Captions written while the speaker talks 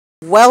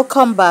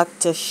Welcome back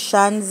to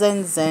Shans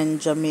and Zen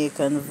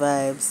Jamaican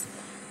Vibes,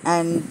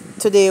 and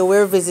today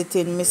we're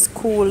visiting Miss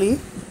Coolie.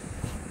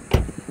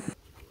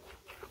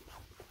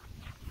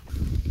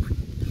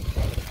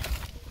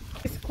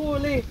 Miss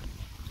Coolie,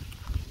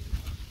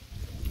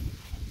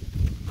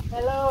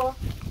 hello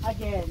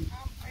again.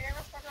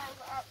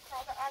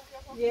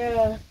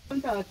 Yeah,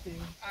 I'm talking.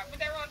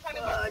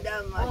 Oh,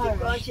 that man, you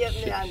can't shake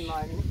me hand,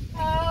 man.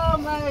 Oh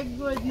my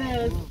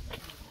goodness,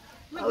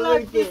 I'm How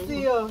glad you to doing?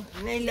 see you.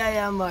 Me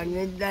die, man,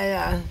 me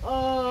die.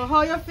 Oh,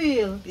 how you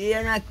feel?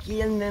 Pain a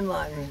kill me,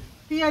 man.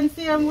 Pain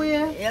same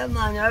way? Yeah,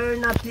 man, I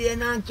run a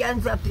pain and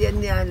cancer pain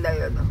me under,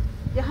 you know.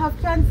 You have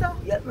cancer?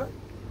 Yeah, man.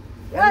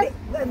 What?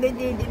 When me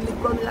did it, me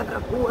come like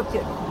a coach,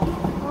 you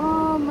know.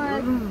 Oh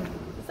my.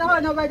 So how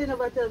nobody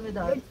never tell me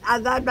that? I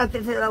got back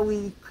to a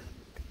week.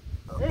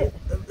 Eh.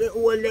 The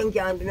whole thing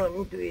can't do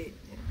nothing to it.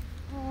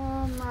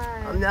 Oh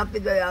my. I'm happy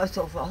that I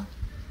suffer.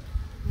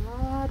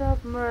 Lord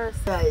of mercy.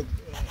 Right.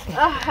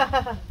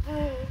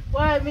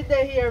 Why me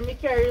there here? Me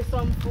carry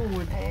some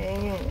food.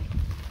 Eh,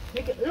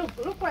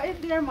 Look what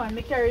in there, man.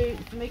 Me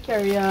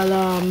carry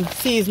all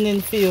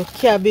seasoning for you.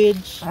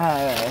 Cabbage,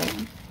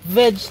 alright.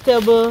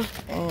 vegetable.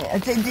 I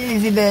think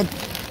Elizabeth.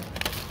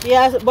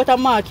 Yes, but I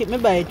market me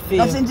buy it for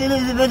I you. think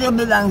Elizabeth you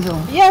belong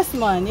to. Yes,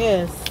 man.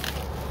 Yes.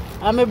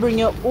 I me bring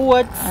you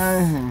oats,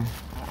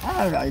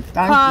 Alright,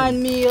 thank you.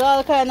 cornmeal,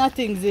 all kind of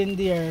things in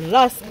there.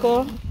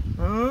 Lasco.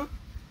 Hmm?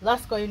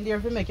 Lasco in there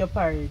to make your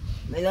porridge.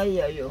 May I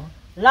hear you?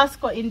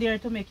 Lasco in there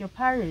to make your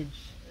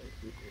porridge.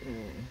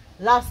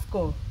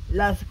 Lasco.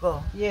 Let's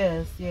go.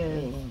 Yes,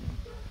 yes.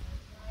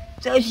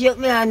 So shake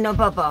me hand now,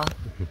 Papa.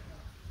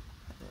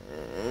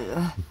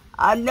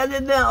 I've never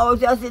been out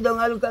here sit down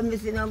and look at me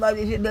see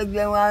nobody if you beg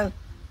them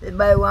to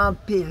buy one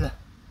pill.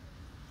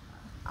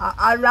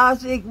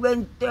 Last week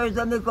when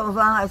Thursday me come from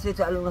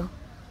hospital, you know.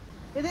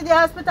 You did the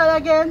hospital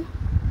again?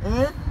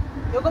 Eh?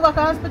 You go back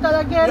to hospital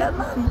again? Yeah,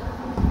 man.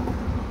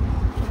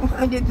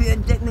 And the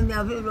pain take me, I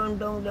have to run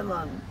down the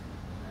man.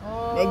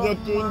 Oh, They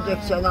get two my.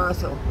 injection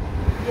also.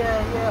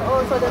 Yeah.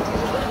 Also that you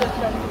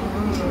injection.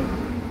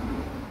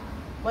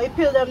 But you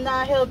pill them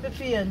not help the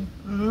pain.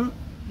 Hmm?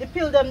 The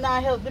pill them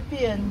not help the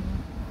pain.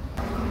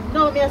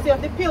 No, me I say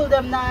the pill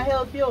them not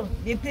help you.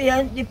 The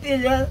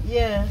pill,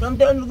 Yeah.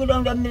 sometimes we go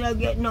down there, me not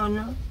get none,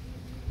 no?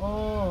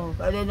 Oh.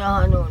 But they don't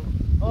have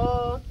none.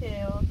 Oh,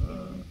 okay.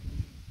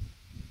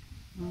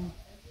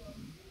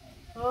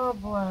 Oh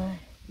boy.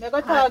 Me go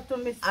talk to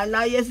Miss. And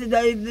now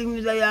yesterday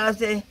evening, I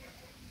say,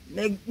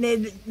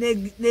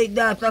 the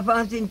daughter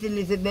from St.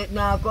 Elizabeth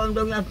now come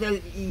down and tell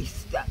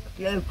Easter,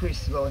 tell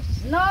Christmas.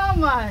 No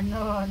man,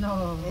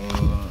 no.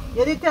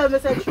 You did tell me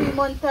say 3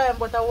 month time,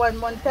 but a 1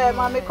 month time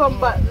and me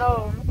come back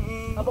now.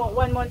 About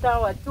 1 month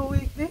and what, 2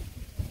 weeks? Eh?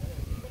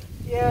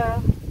 Yeah.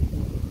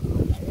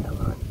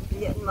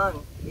 Yeah, man.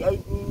 Yeah,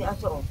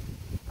 yes, so.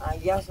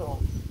 And yes, so.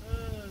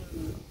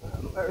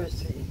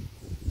 Mercy.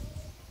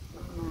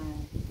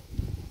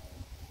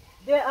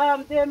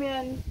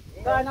 Damien,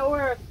 gonna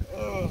work.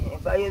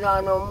 If I don't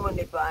have no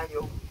money for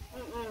you.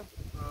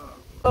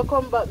 So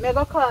come back. Me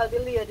go call the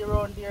lady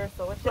around there.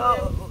 So what's So, your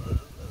name?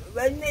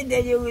 when me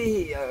then you will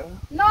hear?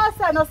 No,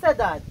 sir, no say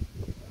that.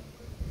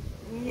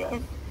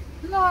 Yes.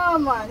 No,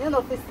 man, you know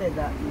if you say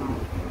that, no.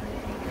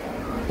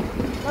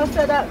 No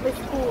say that, Miss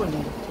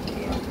Coolie.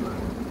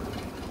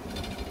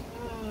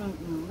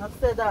 No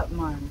say that,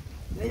 man.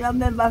 Me don't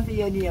remember for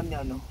your name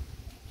now, no.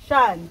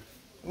 Shan.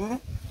 Hmm?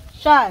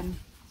 Shan.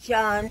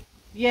 Sean.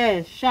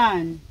 Yes,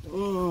 Shan.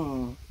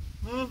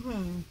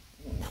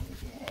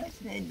 Yes,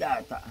 my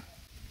daughter.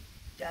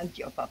 Thank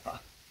you, Papa.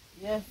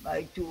 Yes,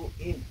 By 2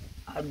 in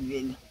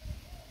Advil.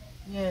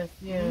 yes.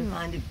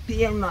 And the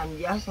pain, man,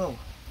 yes, so.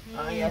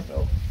 Yes,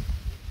 so.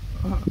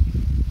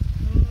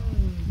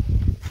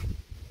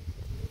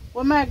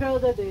 What my girl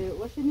today?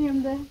 What's your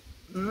name there?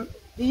 Hmm?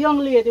 The young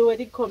lady where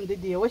they come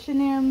today. What's your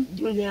name?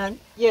 Julian,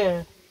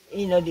 Yeah.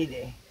 he no did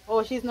it.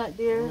 Oh, she's not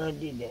there? No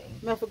did it.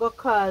 Me have to go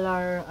call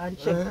her and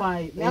check on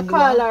you. Me When you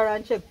call want? her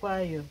and check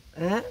on you.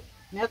 Eh?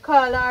 Me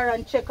call her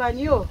and check on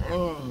you.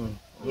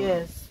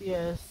 Yes.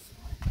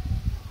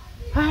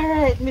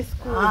 Alright, Miss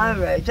Coolie.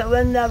 Alright, so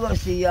when I go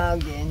see you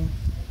again?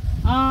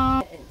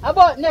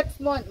 About next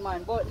month,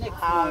 man. About next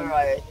month.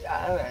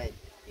 Alright.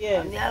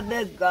 Yes. And I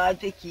beg God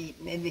to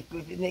keep me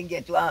because if I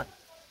get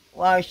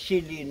one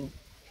shilling,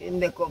 to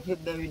make up to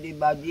bury the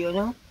body, you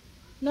know?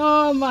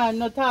 No, man.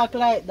 No talk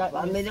like that.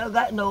 But me don't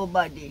got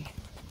nobody.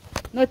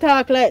 No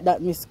talk like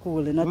that, Miss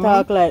Coolie. No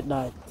talk like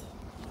that.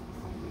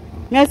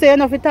 Me I say you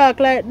know if you talk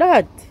like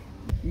that.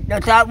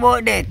 Don't talk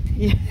about that.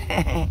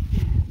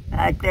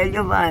 I tell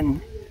you,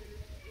 man.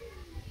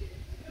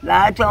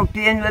 Lots of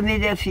pain when me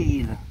they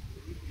feel.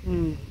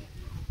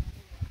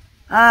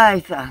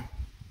 Aye, sir.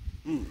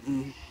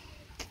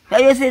 So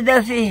you see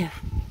the feel?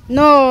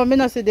 No, me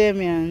not see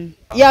Damien.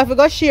 You have to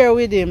go share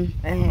with him.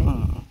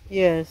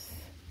 Yes.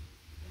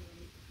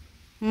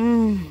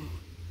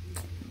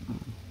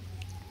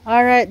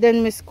 Alright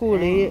then, Miss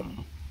Coolie.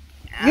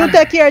 You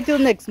take care till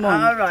next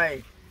month.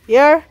 Alright.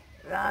 Yeah?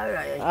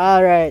 Alright.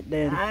 Alright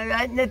then.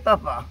 Alright,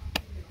 Papa.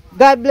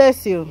 God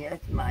bless you. Yes,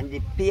 man.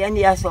 The pain,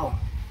 yes, so.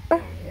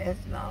 Yes,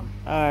 ma'am.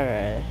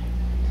 Alright.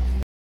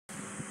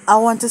 I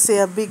want to say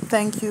a big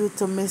thank you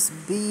to Miss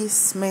B.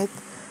 Smith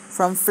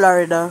from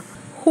Florida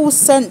who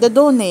sent the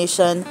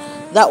donation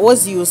that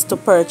was used to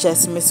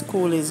purchase Miss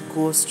Coolie's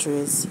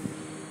groceries.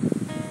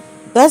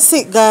 That's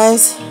it,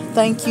 guys.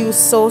 Thank you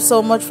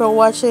so much for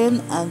watching,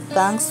 and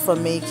thanks for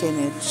making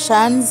it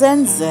Chans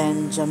and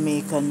Zen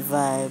Jamaican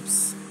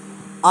Vibes.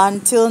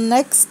 Until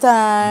next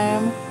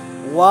time,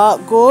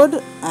 walk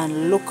good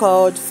and look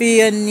out for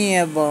your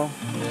neighbor.